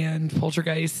and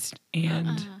Poltergeist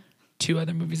and two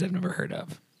other movies I've never heard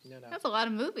of. No. That's a lot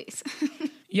of movies.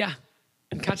 Yeah.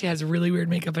 And Katya has really weird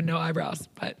makeup and no eyebrows.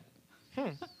 But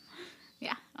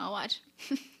Yeah, I'll watch.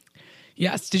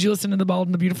 yes. Did you listen to The Bald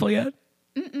and the Beautiful yet?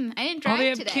 I didn't Oh, drive they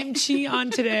have today. kimchi on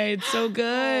today. It's so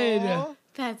good. Aw.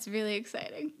 That's really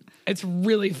exciting. It's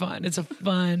really fun. It's a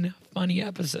funny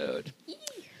episode.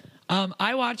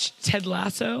 I watched Ted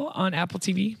Lasso on Apple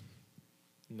TV.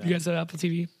 No. You guys have Apple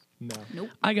TV? No. Nope.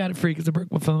 I got it free because I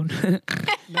broke my phone.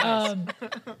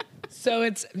 So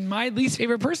it's my least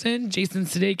favorite person, Jason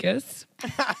Sudeikis.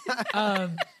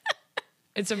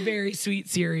 It's a very sweet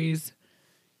series.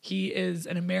 He is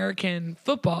an American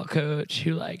football coach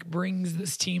who like brings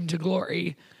this team to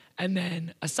glory, and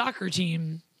then a soccer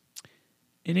team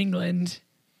in England,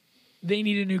 they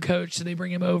need a new coach, so they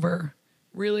bring him over.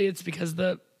 Really, it's because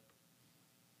the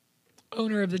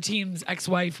owner of the team's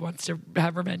ex-wife wants to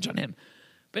have revenge on him.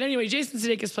 But anyway, Jason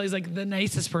Sudeikis plays like the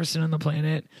nicest person on the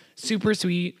planet. Super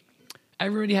sweet.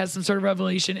 Everybody has some sort of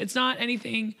revelation. It's not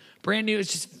anything brand new.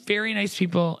 It's just very nice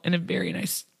people in a very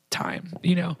nice time.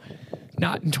 You know,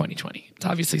 not in 2020. It's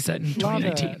obviously set in Love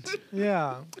 2019. it.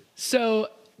 Yeah. So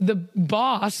the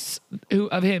boss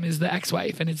of him is the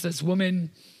ex-wife, and it's this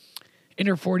woman in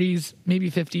her 40s,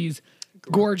 maybe 50s,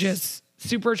 gorgeous,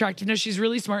 super attractive. No, she's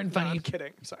really smart and No, funny. I'm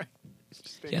kidding. Sorry.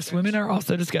 Just being Yes, a bitch. women are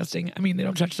also disgusting. I mean, they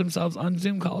don't touch themselves on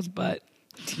Zoom calls, but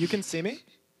You can see me?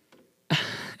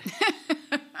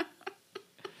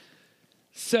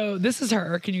 so this is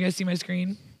her. Can you guys see my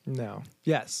screen? No.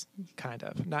 Yes. Kind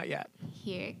of. Not yet.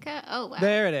 Here it goes. Oh, wow.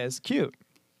 There it is. Cute.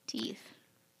 Teeth.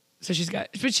 So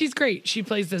but she's great. She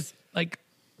plays this like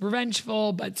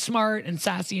revengeful but smart and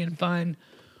sassy and fun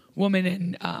woman,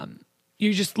 and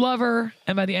you just love her,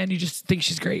 and by the end you just think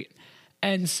she's great.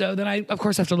 And so then I of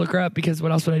course have to look her up because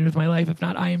what else would I do with my life if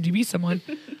not IMDb someone?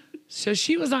 So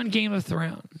she was on Game of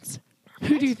Thrones.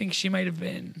 Who do you think she might have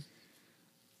been?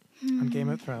 On Game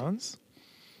of Thrones?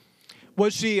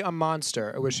 Was she a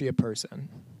monster or was she a person?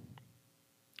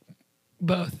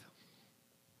 Both.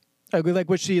 Like,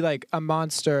 was she like a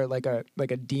monster, like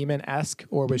a demon-esque,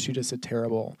 or was she just a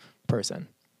terrible person?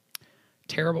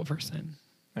 Terrible person.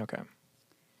 Okay.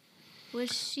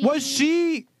 Was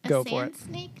she a go sand for it?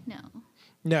 snake? No.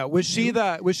 No. Was she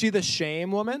the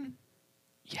shame woman?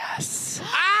 Yes.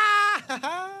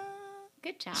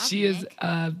 Good job. She is Nick.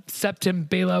 Septim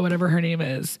Bela, whatever her name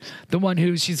is, the one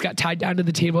who she's got tied down to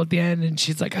the table at the end, and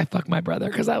she's like, "I fuck my brother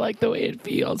because I like the way it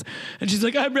feels," and she's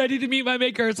like, "I'm ready to meet my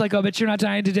maker." It's like, "Oh, bet you're not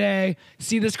dying today.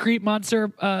 See this creep monster,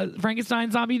 Frankenstein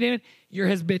zombie, dude? You're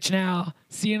his bitch now.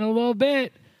 See you in a little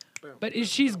bit." But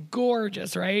she's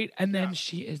gorgeous, right? And then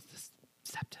she is the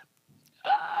Septim.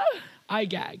 I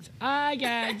gagged.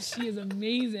 She is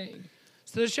amazing.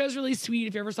 So the show's really sweet.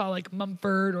 If you ever saw like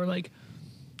Mumford or like.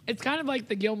 It's kind of like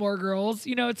the Gilmore Girls.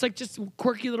 You know, it's like just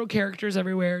quirky little characters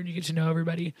everywhere and you get to know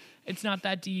everybody. It's not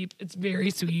that deep. It's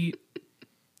very sweet.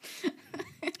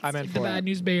 I'm in The for Bad it.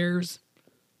 News Bears.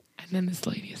 And then this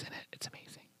lady is in it. It's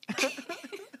amazing.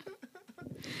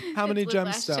 How many It's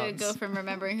whiplash to gemstones? go from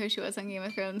remembering who she was on Game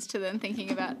of Thrones to then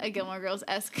thinking about a Gilmore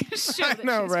Girls-esque show I that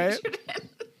know, she's right? featured in.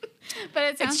 But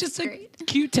it sounds It's just great. a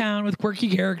cute town with quirky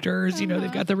characters. You know,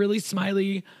 they've got the really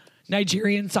smiley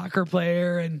Nigerian soccer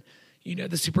player and, you know,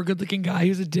 the super good looking guy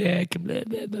who's a dick and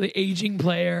the aging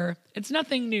player. It's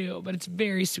nothing new, but it's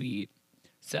very sweet.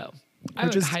 So I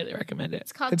would just- highly recommend it.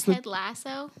 It's called It's the- Ted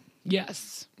Lasso.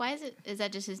 Yes. Why is it? Is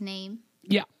that just his name?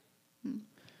 Yeah.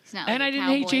 He's not And like I a didn't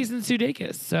hate cowboy. Jason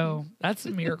Sudeikis, so that's a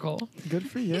miracle. Good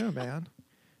for you, man.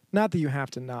 Not that you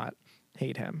have to not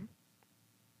hate him.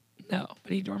 No,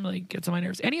 but he normally gets on my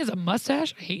nerves. And he has a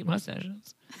mustache. I hate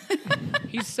mustaches.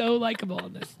 He's so likable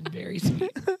in this. Very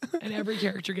sweet. And every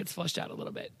character gets fleshed out a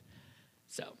little bit.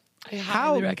 So I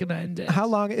highly recommend it. How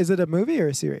long is it? A movie or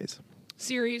a series?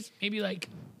 Series, maybe like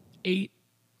 8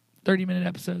 30-minute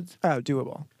episodes. Oh,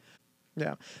 doable.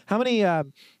 Yeah. How many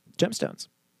gemstones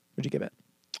would you give it?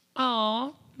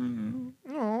 Aw,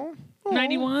 Oh,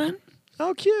 91.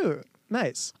 Oh, cute.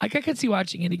 Nice. Like I could see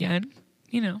watching it again.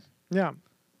 You know, Yeah.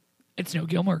 it's no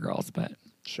Gilmore Girls, but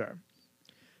Sure.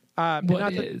 what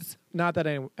not is? Not that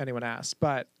anyone asked,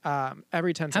 but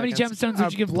every 10 How many seconds. gemstones would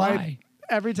of you give Bly?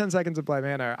 Every 10 seconds of Bly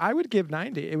Manor, I would give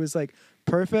 90. It was like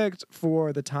perfect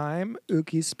for the time,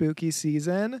 ooky spooky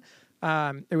season.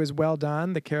 It was well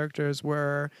done. The characters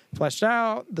were fleshed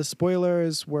out. The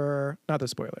spoilers were not the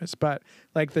spoilers, but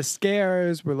like the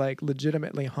scares were like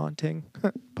legitimately haunting.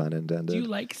 Pun intended. Do you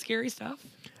like scary stuff?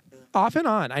 Off and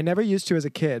on. I never used to as a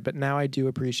kid, but now I do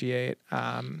appreciate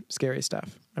scary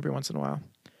stuff every once in a while.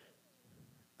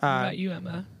 What about you,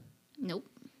 Emma? Nope.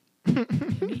 Me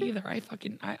either.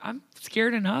 I'm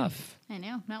scared enough. I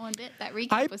know, not one bit. That recap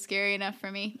I- was scary enough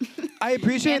for me. I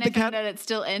appreciate And the I found count. out it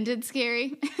still ended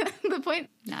scary. The point,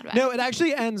 not bad. No, it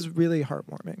actually ends really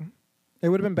heartwarming. It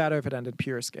would have been better if it ended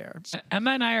pure scare.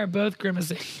 Emma and I are both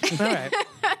grimacing. All right.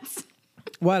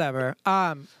 Whatever.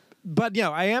 But you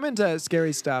know, I am into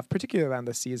scary stuff, particularly around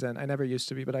this season. I never used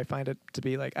to be, but I find it to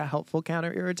be like a helpful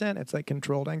counter irritant. It's like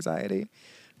controlled anxiety,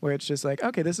 where it's just like,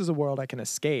 okay, this is a world I can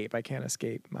escape. I can't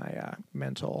escape my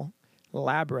mental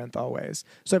labyrinth always.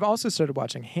 So I've also started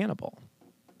watching Hannibal,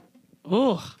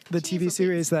 Oh, the TV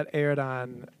series that aired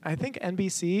on, I think,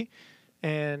 NBC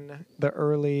in the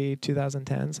early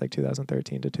 2010s, like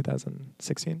 2013 to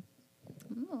 2016.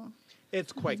 Ooh,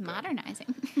 It's quite he's good.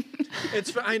 modernizing.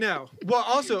 I know. Well,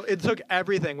 also, it took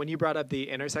everything. When you brought up the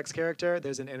intersex character,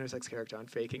 there's an intersex character on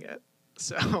Faking It.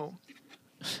 So,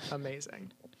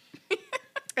 amazing.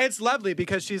 It's lovely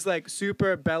because she's like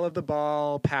super belle of the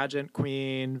ball, pageant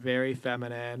queen, very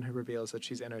feminine, who reveals that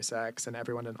she's intersex, and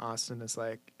everyone in Austin is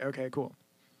like, okay, cool.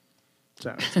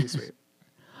 So, it's pretty sweet.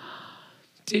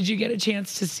 did you get a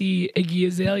chance to see Iggy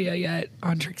Azalea yet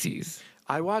on Trixie's?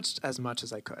 I watched as much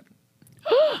as I could.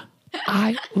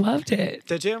 I loved it.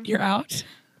 Did you? You're out?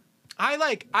 I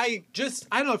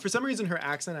don't know, for some reason her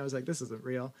accent, I was like, this isn't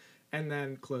real. And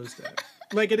then closed it.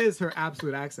 Like, it is her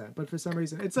absolute accent. But for some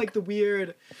reason, it's like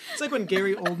it's like when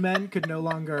Gary Oldman could no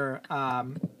longer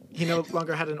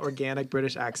had an organic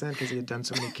British accent because he had done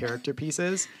so many character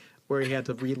pieces where he had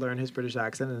to relearn his British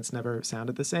accent and it's never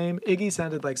sounded the same. Iggy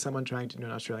sounded like someone trying to do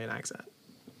an Australian accent.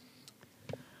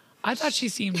 I thought she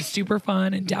seemed super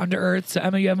fun and down to earth. So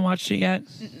Emma, you haven't watched it yet?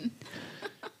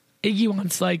 Iggy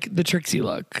wants like the Trixie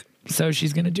look. So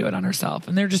she's going to do it on herself.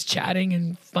 And they're just chatting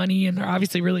and funny and they're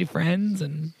obviously really friends.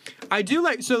 And I do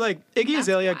Iggy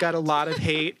Azalea got a lot of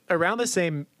hate around the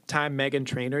same time Meghan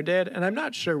Trainor did, and I'm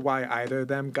not sure why either of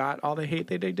them got all the hate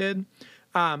they did.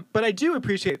 But I do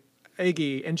appreciate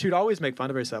Iggy, and she would always make fun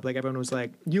of herself. Like everyone was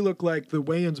like, "You look like the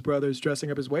Wayans brothers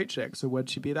dressing up as white chicks." So would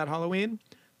she be that Halloween?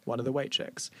 One of the white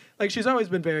chicks. Like she's always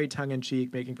been very tongue in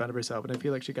cheek, making fun of herself, and I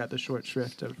feel like she got the short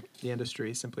shrift of the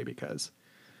industry simply because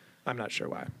I'm not sure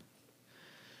why.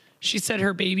 she said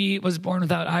her baby was born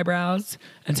without eyebrows.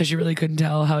 And so she really couldn't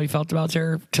tell how he felt about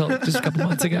her till just a couple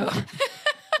months ago.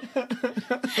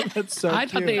 That's so I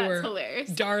cute. thought they That's were hilarious.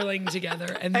 darling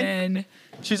together. And then,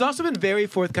 She's also been very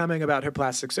forthcoming about her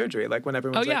plastic surgery. Like when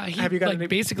everyone's oh yeah, like, he, "Have you got like any?"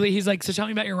 basically he's like, so tell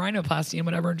me about your rhinoplasty and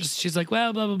whatever. And just she's like,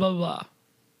 well, blah, blah, blah, blah.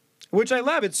 Which I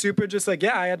love. It's super just like,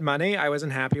 yeah, I had money. I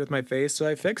wasn't happy with my face, so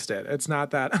I fixed it. It's not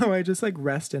that, oh, I just like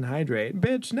rest and hydrate.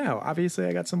 Bitch, no. Obviously,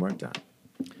 I got some work done.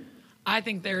 I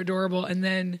think they're adorable. And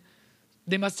then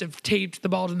they must have taped The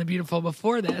Bald and the Beautiful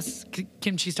before this.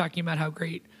 Kimchi's talking about how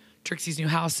great Trixie's new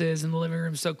house is and the living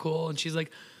room's so cool. And Trixie's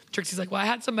like, well, I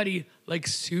had somebody like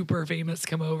super famous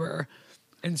come over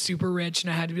and super rich.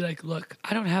 And I had to be like, look,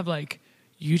 I don't have like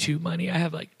YouTube money. I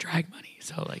have like drag money.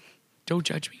 So like, don't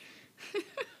judge me.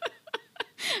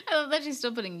 I love that she's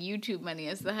still putting YouTube money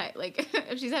as the high. Like,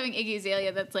 if she's having Iggy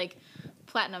Azalea, that's like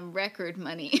platinum record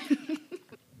money.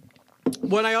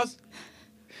 When I also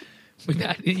We've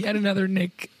had yet another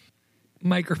Nick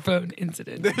microphone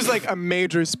incident. there's like a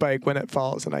major spike when it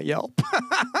falls, and I yelp.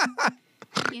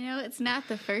 You know, it's not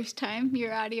the first time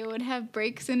your audio would have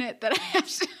breaks in it that I have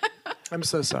to. I'm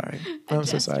so sorry. I'm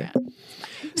so adjust sorry. around.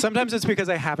 Sometimes it's because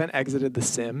I haven't exited The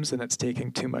Sims and it's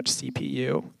taking too much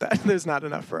CPU. That there's not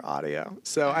enough for audio.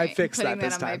 So All I right, fixed that putting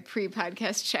this on my time.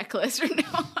 pre-podcast checklist from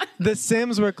now on. The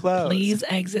Sims were closed. Please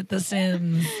exit The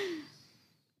Sims.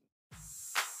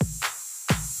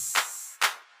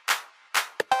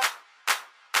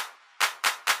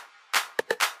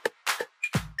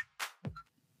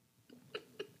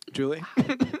 Julie,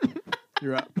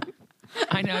 you're up.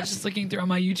 I know. I was just looking through all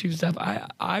my YouTube stuff.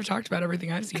 I've talked about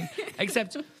everything I've seen,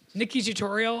 except Nikki's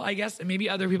tutorial, I guess, and maybe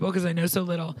other people because I know so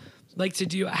little, like to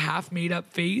do a half made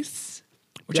up face,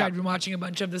 which Yeah. I've been watching a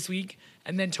bunch of this week,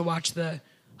 and then to watch the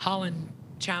Holland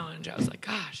challenge. I was like,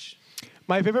 gosh.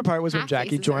 My favorite part was when Half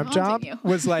Jackie faces are Jormp haunting you.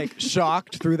 was like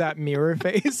shocked through that mirror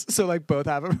face. So like both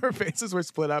half of her faces were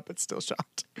split up, but still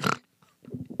shocked.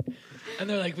 And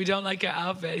they're like, we don't like your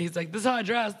outfit. He's like, this is how I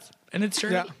dress, and it's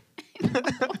dirty. Yeah.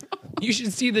 You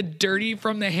should see the dirty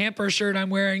from the hamper shirt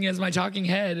I'm wearing as my talking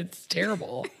head. It's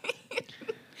terrible.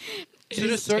 It So is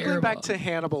just circling back terrible. to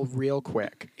Hannibal real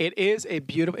quick. It is a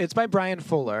beautiful, it's by Brian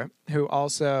Fuller, who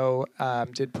also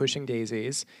did Pushing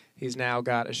Daisies. He's now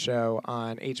got a show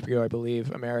on HBO, I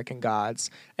believe, American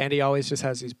Gods. And he always just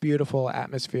has these beautiful,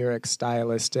 atmospheric,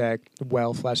 stylistic,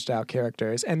 well fleshed out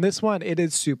characters. And this one, it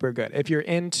is super good. If you're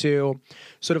into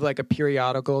sort of like a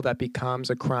periodical that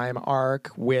becomes a crime arc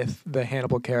with the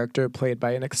Hannibal character played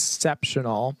by an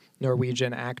exceptional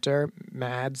Norwegian actor,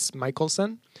 Mads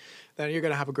Mikkelsen, then you're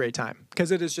going to have a great time because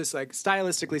it is just like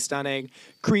stylistically stunning,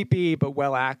 creepy, but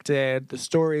well acted. The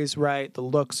story's right, the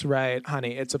look's right.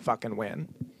 Honey, it's a fucking win.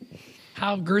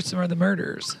 How gruesome are the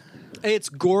murders? It's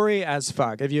gory as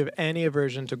fuck. If you have any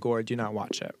aversion to gore, do not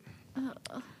watch it.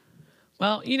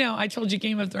 Well, you know, I told you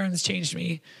Game of Thrones changed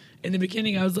me. In the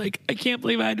beginning, I was like, I can't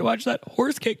believe I had to watch that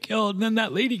horse get killed and then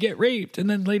that lady get raped. And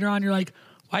then later on, you're like,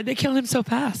 why'd they kill him so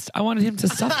fast? I wanted him to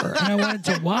suffer and I wanted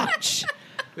to watch.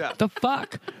 Yeah. The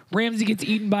fuck? Ramsey gets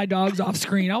eaten by dogs off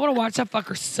screen. I want to watch that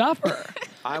fucker suffer.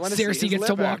 I want to see Cersei his gets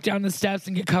to liver. walk down the steps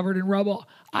and get covered in rubble.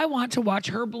 I want to watch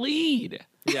her bleed.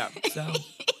 Yeah. So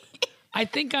I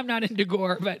think I'm not into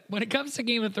gore, but when it comes to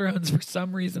Game of Thrones, for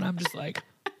some reason, I'm just like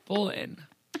full in.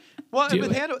 Well, Do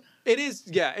with it. Hannibal, it is,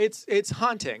 yeah, it's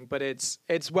haunting, but it's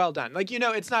well done. Like, you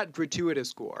know, it's not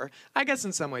gratuitous gore. I guess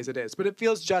in some ways it is, but it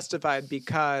feels justified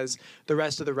because the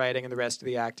rest of the writing and the rest of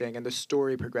the acting and the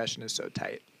story progression is so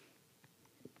tight.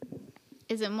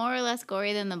 Is it more or less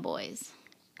gory than The Boys?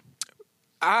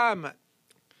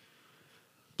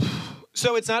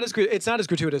 So it's not as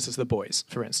gratuitous as The Boys,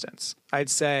 for instance. I'd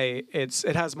say it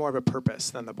has more of a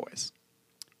purpose than The Boys.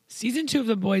 Season 2 of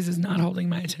The Boys is not holding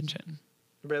my attention.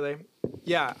 Really?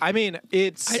 Yeah. I mean,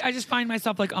 it's I just find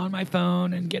myself like on my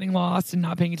phone and getting lost and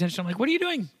not paying attention. I'm like, what are you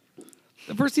doing?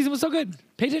 The first season was so good.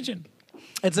 Pay attention.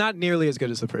 it's not nearly as good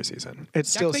as the first season.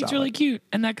 It's Jack still Blake's solid. really cute.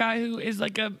 And that guy who is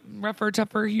like a rougher,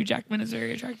 tougher Hugh Jackman is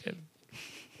very attractive.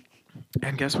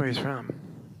 And guess where he's from?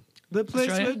 The place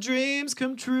Australia? where dreams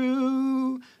come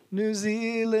true, New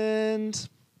Zealand.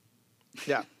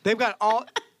 Yeah, they've got all.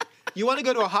 You want to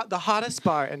go to the hottest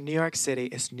bar in New York City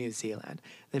is New Zealand.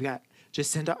 They've got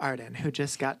Jacinda Ardern, who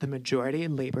just got the majority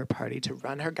Labour Party to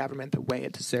run her government the way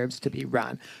it deserves to be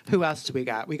run. Who else do we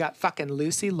got? We got fucking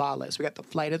Lucy Lawless. We got the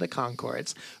Flight of the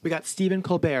Conchords. We got Stephen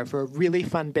Colbert for a really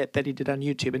fun bit that he did on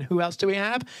YouTube. And who else do we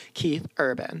have? Keith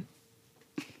Urban.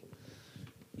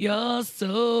 You're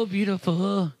so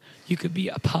beautiful. You could be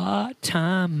a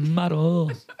part-time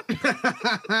model.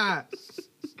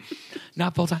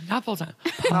 Not full-time. Not full-time.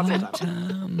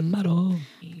 Part-time model.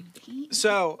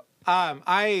 So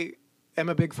I am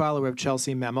a big follower of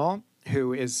Chelsea Memel,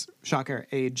 who is, shocker,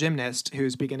 a gymnast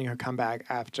who's beginning her comeback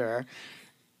after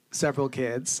several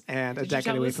kids and a Did you decade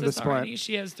tell away us from the this sport. already?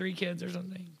 She has 3 kids or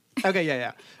something. Okay,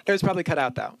 yeah. It was probably cut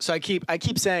out though. So I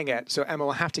keep saying it. So Emma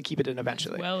will have to keep it in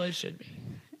eventually. Well, it should be.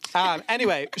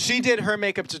 Anyway, she did her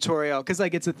makeup tutorial because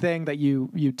like it's a thing that you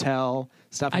tell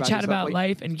stuff. I about chat yourself. about Like,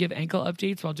 life and give ankle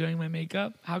updates while doing my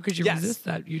makeup. How could you Yes. resist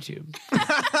that, YouTube?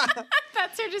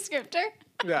 That's her descriptor.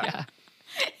 Yeah.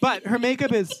 But her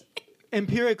makeup is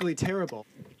empirically terrible.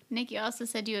 Nick, you also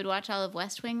said you would watch all of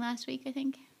West Wing last week, I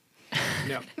think.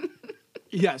 No.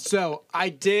 Yeah, so I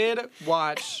did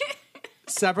watch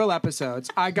several episodes.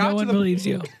 I got No to one the believes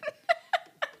you.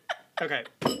 Okay.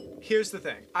 Here's the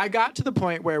thing. I got to the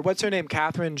point where, what's her name,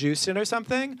 Catherine Jewston or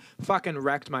something, fucking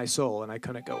wrecked my soul, and I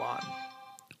couldn't go on.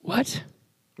 What?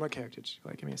 What character did you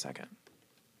like? Give me a second.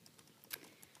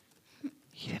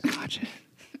 You didn't watch it.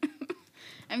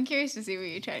 I'm curious to see where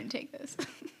you're trying to take this.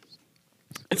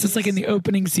 It's just like in the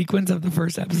opening sequence of the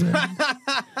first episode.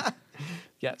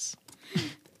 Yes.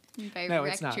 By No,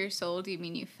 it's wrecked not. your soul, do you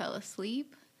mean you fell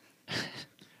asleep?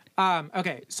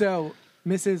 Okay, so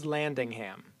Mrs.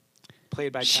 Landingham,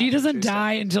 played by She Catherine doesn't Jewston.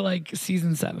 die until like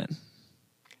season 7.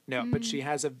 No, but she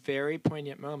has a very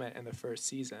poignant moment in the first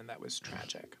season that was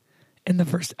tragic. In the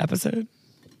first episode?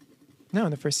 No,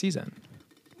 in the first season.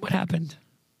 What happened?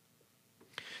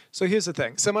 So here's the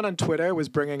thing. Someone on Twitter was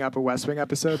bringing up a West Wing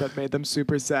episode that made them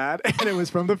super sad, and it was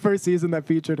from the first season that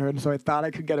featured her, and so I thought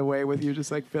I could get away with you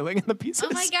just like filling in the pieces.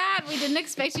 Oh my God, we didn't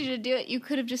expect you to do it. You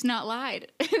could have just not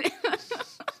lied.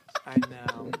 I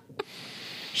know.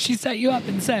 She set you up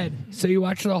and said, so you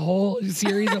watched the whole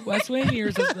series of West Wing?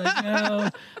 You're just like, no,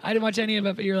 I didn't watch any of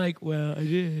it, but you're like, well, I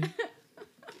did.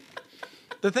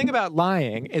 The thing about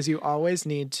lying is you always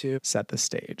need to set the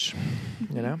stage,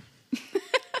 you know?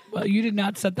 Well, you did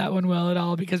not set that one well at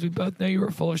all because we both know you were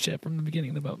full of shit from the beginning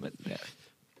of the moment.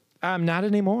 Yeah. Not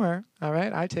anymore. All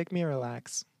right, I take me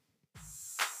relax.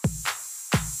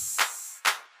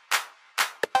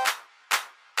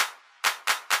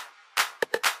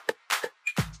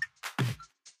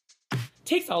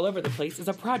 Takes All Over the Place is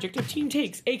a project of Team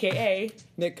Takes, a.k.a.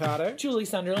 Nick Cotter. Julie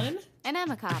Sunderland, And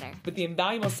Emma Cotter. with the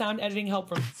invaluable sound editing help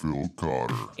from Phil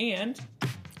Cotter. and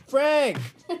Frank!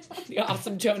 the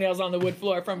awesome toenails on the wood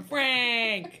floor from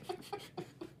Frank.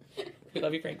 We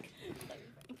love you, Frank.